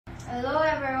Hello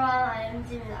everyone, I am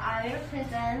Jimin. I will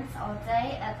present a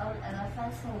day at an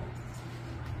elephant's home.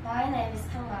 My name is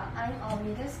Tanga. I'm a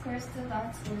middle school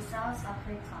student in South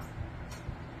Africa.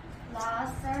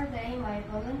 Last Saturday, my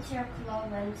volunteer club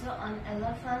went to an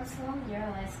elephant's home near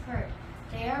my school.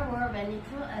 There were many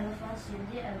cool elephants in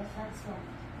the elephant's home.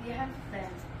 We helped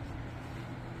them.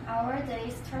 Our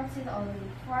day started early.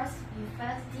 First, we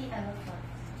fed the elephants.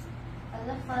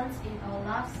 Elephants in a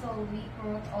lot, so we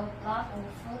brought a lot of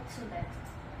food to them.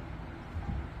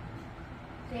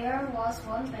 There was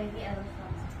one baby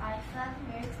elephant. I fed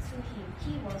milk to him.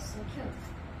 He was so cute.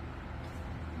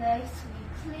 Next, we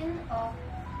cleaned up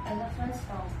elephant's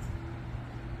dog.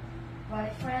 My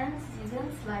friends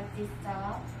didn't like this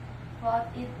job, but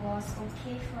it was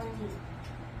okay for me.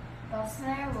 The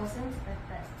smell wasn't that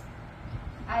bad.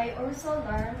 I also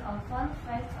learned a fun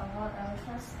fact about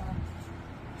elephant's dog.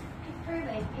 People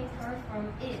make paper from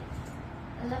it.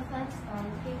 Elephants on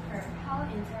paper. How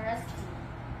interesting.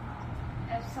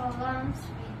 After lunch,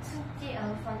 we took the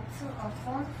elephant to a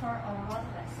pond for a mud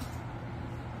bath.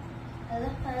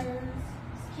 Elephant's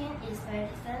skin is very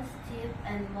sensitive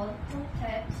and mud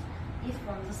protects it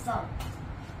from the sun.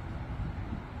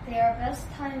 Their bath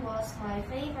time was my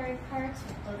favorite part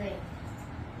of the day.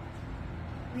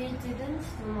 We didn't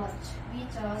do much. We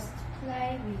just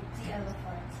played with the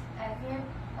elephant.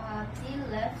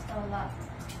 Everybody laughed a lot.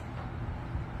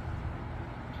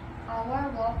 Our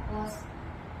walk was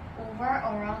over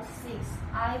around 6.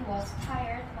 I was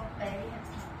tired but very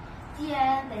happy. The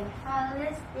end. Thank you for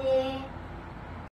listening.